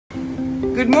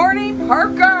Good morning,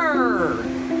 Parker!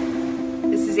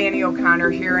 This is Annie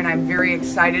O'Connor here, and I'm very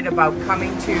excited about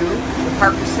coming to the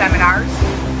Parker Seminars,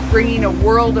 bringing a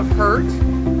world of hurt.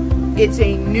 It's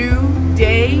a new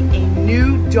day, a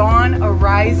new dawn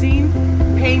arising.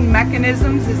 Pain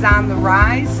mechanisms is on the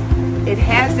rise. It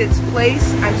has its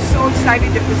place. I'm so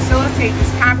excited to facilitate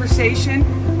this conversation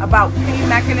about pain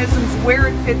mechanisms, where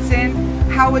it fits in,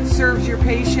 how it serves your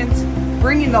patients,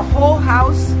 bringing the whole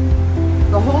house,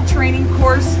 the whole training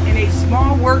course in a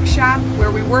small workshop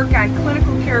where we work on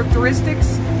clinical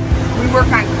characteristics, we work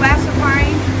on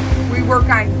classifying, we work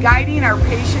on guiding our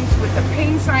patients with the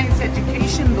pain science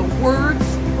education, the words,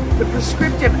 the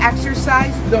prescriptive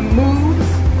exercise, the moves.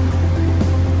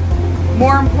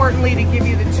 More importantly, to give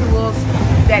you the tools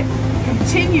that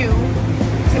continue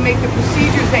to make the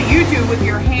procedures that you do with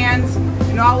your hands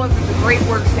and all of the great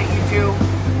works that you do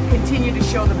continue to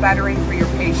show the bettering for your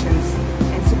patients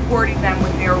and supporting them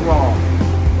with their role.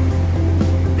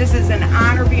 This is an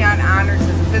honor beyond honors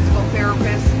as a physical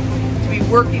therapist to be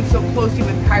working so closely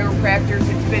with chiropractors.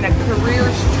 It's been a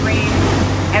career's dream,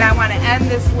 and I want to end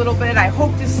this little bit. I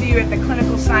hope to see you at the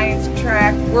Clinical Science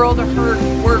Track World of Hurt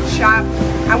workshop.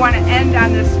 I want to end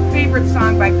on this favorite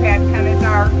song by Pat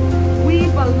Benatar, We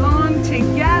Belong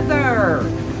Together.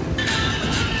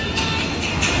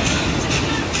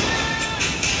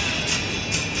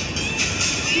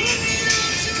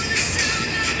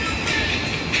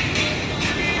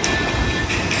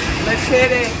 Let's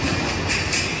hit it.